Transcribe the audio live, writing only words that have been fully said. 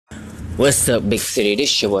What's up, Big City?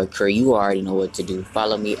 This your boy Curry. You already know what to do.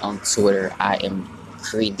 Follow me on Twitter. I am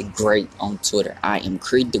Creed the Great on Twitter. I am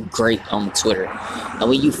Creed the Great on Twitter. And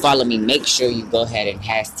when you follow me, make sure you go ahead and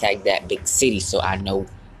hashtag that Big City so I know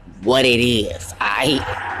what it is.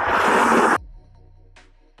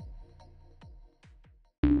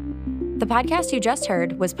 The podcast you just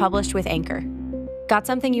heard was published with Anchor. Got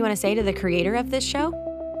something you want to say to the creator of this show?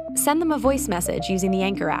 Send them a voice message using the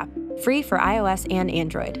Anchor app, free for iOS and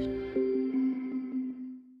Android.